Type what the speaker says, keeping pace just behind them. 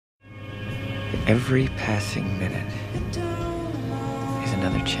Every passing minute is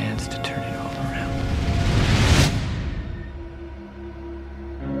another chance to turn it all around.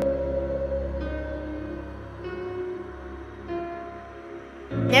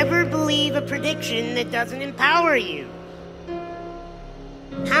 Never believe a prediction that doesn't empower you.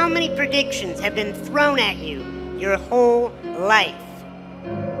 How many predictions have been thrown at you your whole life?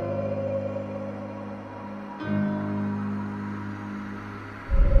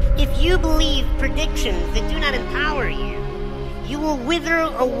 If you believe predictions that do not empower you, you will wither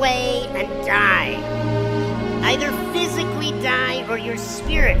away and die. Either physically die or your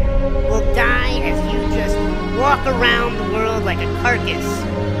spirit will die as you just walk around the world like a carcass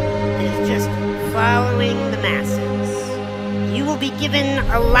that is just following the masses. You will be given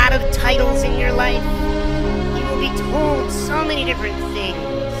a lot of titles in your life. You will be told so many different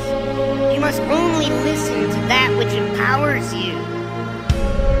things. You must only listen to that which empowers you.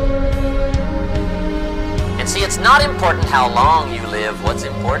 And see, it's not important how long you live. What's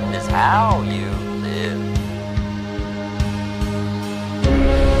important is how you live.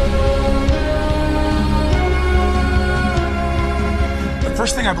 The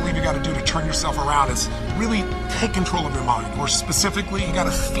first thing I believe you got to do to turn yourself around is really take control of your mind. Or specifically, you got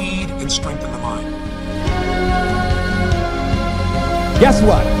to feed and strengthen the mind. Guess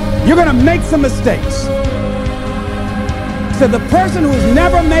what? You're going to make some mistakes. So the person who's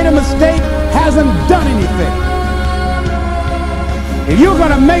never made a mistake hasn't done anything. If you're going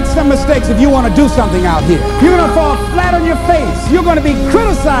to make some mistakes if you want to do something out here, you're going to fall flat on your face. You're going to be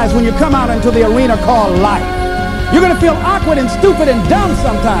criticized when you come out into the arena called life. You're going to feel awkward and stupid and dumb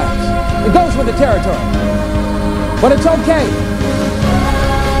sometimes. It goes with the territory. But it's okay.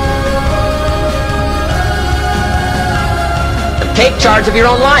 Take charge of your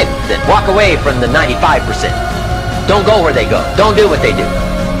own life, then walk away from the 95%. Don't go where they go. Don't do what they do.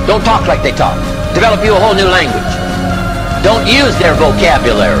 Don't talk like they talk. Develop you a whole new language. Don't use their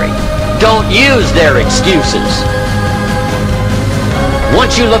vocabulary. Don't use their excuses.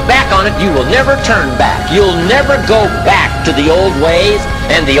 Once you look back on it, you will never turn back. You'll never go back to the old ways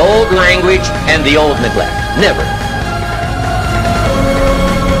and the old language and the old neglect. Never.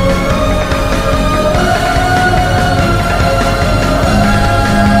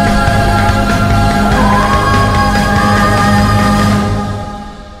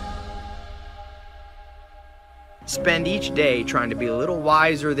 Spend each day trying to be a little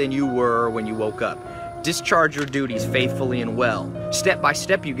wiser than you were when you woke up. Discharge your duties faithfully and well. Step by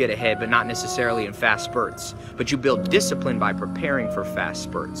step you get ahead, but not necessarily in fast spurts. But you build discipline by preparing for fast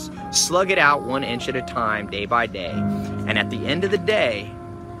spurts. Slug it out 1 inch at a time, day by day. And at the end of the day,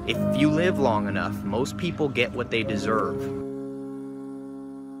 if you live long enough, most people get what they deserve.